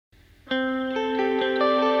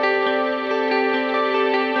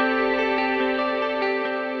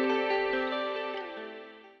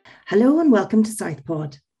Hello and welcome to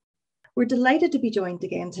Southpod. We're delighted to be joined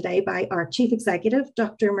again today by our Chief Executive,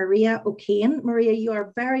 Dr. Maria O'Kane. Maria, you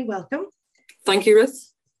are very welcome. Thank you,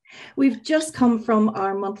 Ruth. We've just come from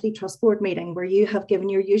our monthly Trust Board meeting where you have given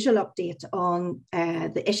your usual update on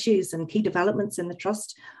the issues and key developments in the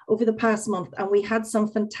Trust over the past month. And we had some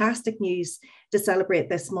fantastic news to celebrate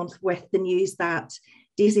this month with the news that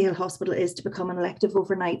Daisy Hill Hospital is to become an elective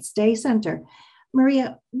overnight stay centre.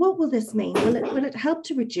 Maria, what will this mean? Will it help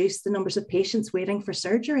to reduce the numbers of patients waiting for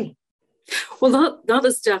surgery? Well, that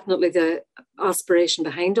is definitely the aspiration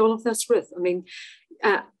behind all of this, Ruth. I mean,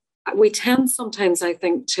 we tend sometimes, I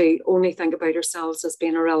think, to only think about ourselves as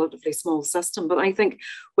being a relatively small system. But I think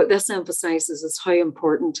what this emphasises is how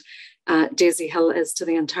important Daisy Hill is to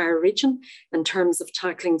the entire region in terms of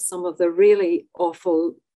tackling some of the really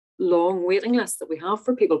awful long waiting lists that we have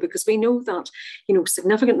for people, because we know that,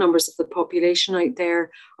 significant numbers of the population out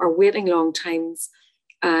there are waiting long times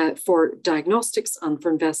for diagnostics and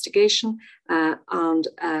for investigation and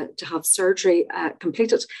to have surgery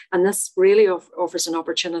completed. And this really offers an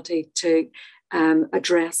opportunity to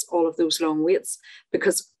address all of those long waits,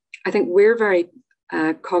 because I think we're very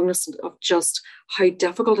cognizant of just how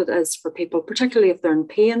difficult it is for people, particularly if they're in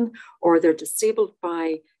pain or they're disabled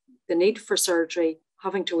by the need for surgery,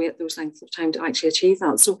 having to wait those lengths of time to actually achieve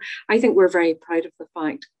that. So I think we're very proud of the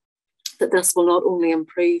fact that this will not only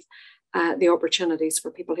improve the opportunities for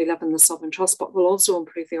people who live in the Southern Trust, but will also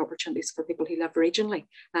improve the opportunities for people who live regionally.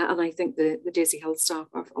 And I think the Daisy Hill staff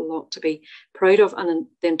have a lot to be proud of, and in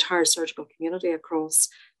the entire surgical community across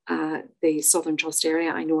the Southern Trust area,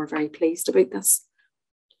 I know, are very pleased about this.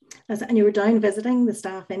 And you were down visiting the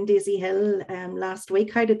staff in Daisy Hill last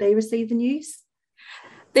week. How did they receive the news?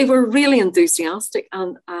 They were really enthusiastic,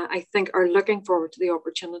 and I think are looking forward to the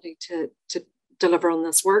opportunity to deliver on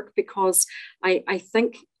this work, because I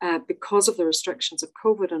think because of the restrictions of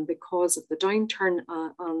COVID and because of the downturn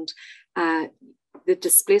and the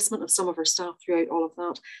displacement of some of our staff throughout all of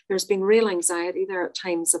that, there's been real anxiety there at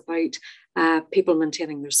times about people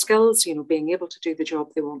maintaining their skills, being able to do the job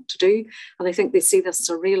they want to do. And I think they see this as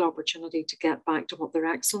a real opportunity to get back to what they're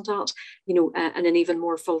excellent at, in an even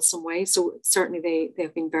more fulsome way. So certainly they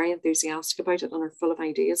have been very enthusiastic about it and are full of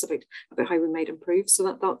ideas about how we might improve. So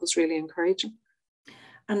that was really encouraging.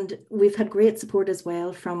 And we've had great support as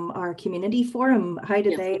well from our community forum. How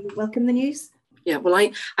did they welcome the news? Yeah, well,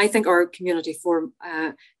 I think our community forum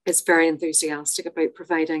is very enthusiastic about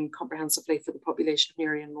providing comprehensively for the population of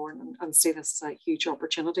Newry and Mourne, and see this as a huge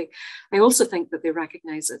opportunity. I also think that they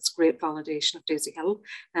recognise its great validation of Daisy Hill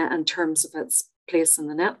in terms of its place in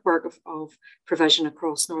the network of provision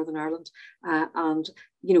across Northern Ireland. And,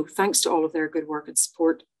 thanks to all of their good work and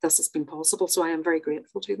support, this has been possible. So I am very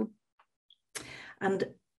grateful to them. And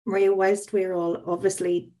Maria, whilst we're all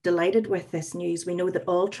obviously delighted with this news, we know that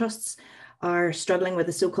all trusts are struggling with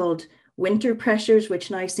the so-called winter pressures, which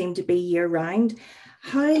now seem to be year-round.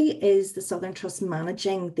 How is the Southern Trust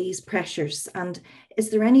managing these pressures? And is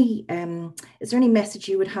there any message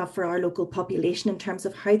you would have for our local population in terms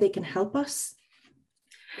of how they can help us?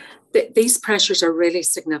 These pressures are really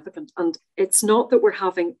significant, and it's not that we're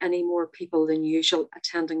having any more people than usual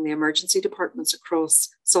attending the emergency departments across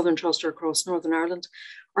Southern Trust or across Northern Ireland.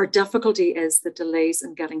 Our difficulty is the delays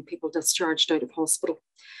in getting people discharged out of hospital.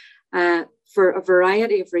 For a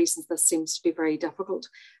variety of reasons, this seems to be very difficult.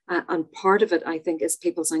 And part of it, I think, is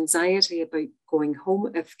people's anxiety about going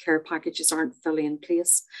home if care packages aren't fully in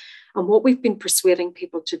place. And what we've been persuading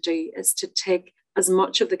people to do is to take as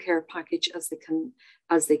much of the care package as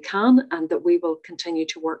they can, and that we will continue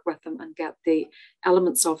to work with them and get the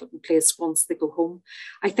elements of it in place once they go home.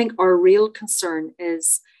 I think our real concern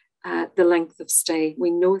is the length of stay.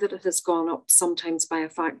 We know that it has gone up sometimes by a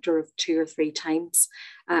factor of 2 or 3 times,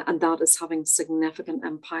 and that is having significant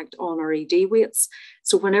impact on our ED waits.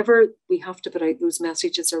 So whenever we have to put out those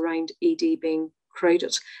messages around ED being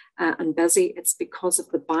crowded and busy, it's because of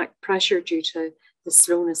the back pressure due to the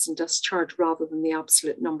slowness in discharge rather than the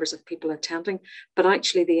absolute numbers of people attending. But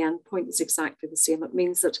actually the end point is exactly the same. It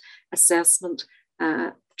means that assessment,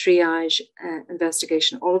 triage,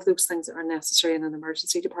 investigation, all of those things that are necessary in an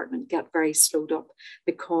emergency department get very slowed up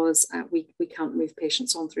because we can't move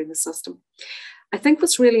patients on through the system. I think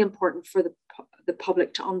what's really important for the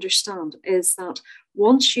public to understand is that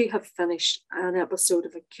once you have finished an episode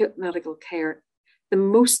of acute medical care, the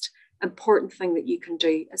most important thing that you can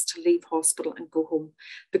do is to leave hospital and go home.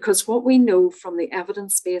 Because what we know from the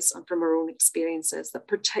evidence base and from our own experience is that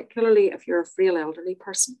particularly if you're a frail elderly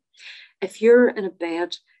person, if you're in a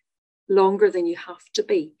bed longer than you have to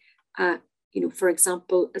be, for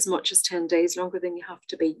example, as much as 10 days longer than you have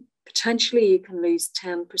to be. Potentially, you can lose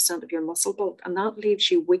 10% of your muscle bulk, and that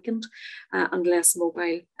leaves you weakened and less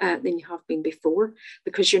mobile than you have been before,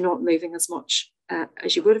 because you're not moving as much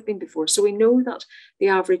as you would have been before. So we know that the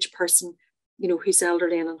average person, who's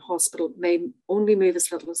elderly and in hospital, may only move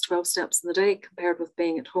as little as 12 steps in the day, compared with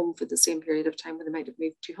being at home for the same period of time when they might have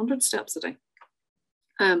moved 200 steps a day.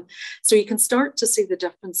 So you can start to see the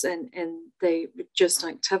difference in the reduced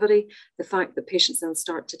activity, the fact that patients then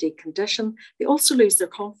start to decondition. They also lose their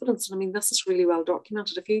confidence. And I mean, this is really well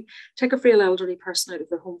documented. If you take a frail elderly person out of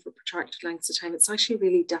their home for protracted lengths of time, it's actually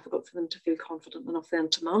really difficult for them to feel confident enough then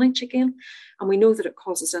to manage again. And we know that it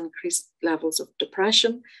causes increased levels of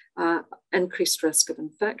depression, increased risk of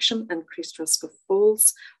infection, increased risk of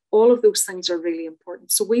falls. All of those things are really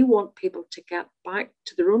important. So we want people to get back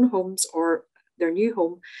to their own homes or their new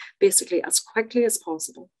home basically as quickly as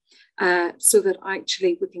possible, so that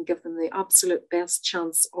actually we can give them the absolute best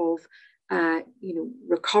chance of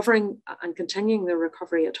recovering and continuing their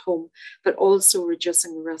recovery at home, but also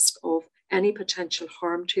reducing the risk of any potential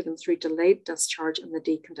harm to them through delayed discharge and the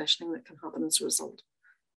deconditioning that can happen as a result.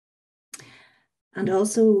 And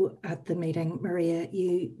also at the meeting, Maria,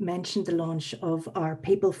 you mentioned the launch of our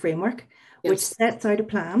People Framework, yes, which sets out a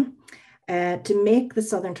plan to make the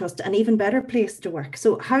Southern Trust an even better place to work.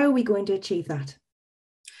 So how are we going to achieve that?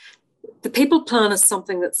 The People Plan is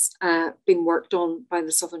something that's been worked on by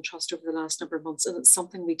the Southern Trust over the last number of months, and it's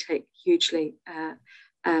something we take hugely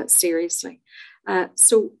seriously.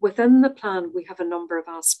 So within the plan, we have a number of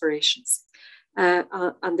aspirations,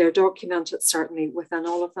 and they're documented certainly within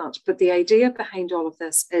all of that. But the idea behind all of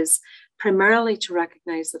this is primarily to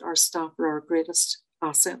recognise that our staff are our greatest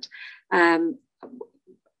asset.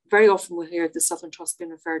 Very often we'll hear the Southern Trust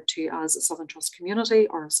being referred to as a Southern Trust community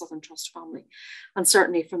or a Southern Trust family. And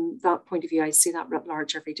certainly from that point of view, I see that writ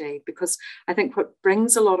large every day, because I think what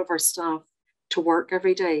brings a lot of our staff to work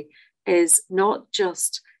every day is not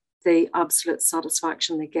just the absolute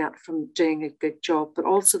satisfaction they get from doing a good job, but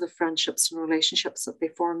also the friendships and relationships that they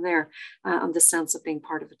form there, and the sense of being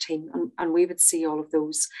part of a team. And we would see all of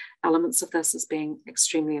those elements of this as being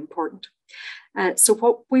extremely important. So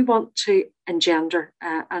what we want to engender,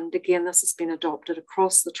 and again, this has been adopted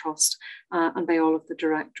across the Trust and by all of the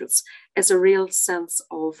directorates, is a real sense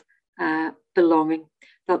of belonging.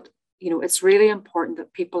 That, it's really important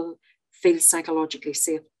that people feel psychologically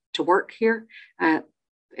safe to work here.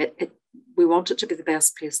 We want it to be the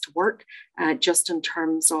best place to work, just in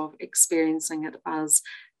terms of experiencing it as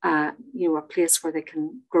a place where they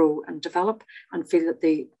can grow and develop and feel that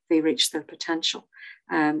they reach their potential,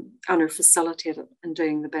 and are facilitated in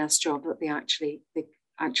doing the best job that they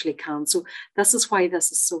actually can. So this is why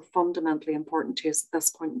this is so fundamentally important to us at this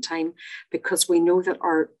point in time, because we know that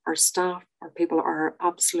our staff, our people, are our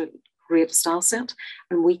absolute greatest asset,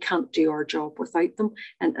 and we can't do our job without them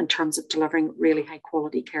in terms of delivering really high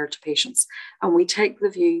quality care to patients. And we take the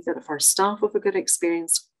view that if our staff have a good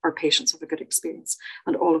experience, our patients have a good experience,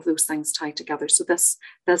 and all of those things tie together. So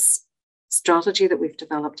this strategy that we've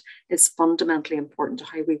developed is fundamentally important to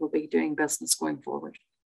how we will be doing business going forward.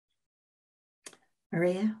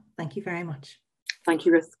 Maria, thank you very much. Thank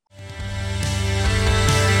you, Ruth.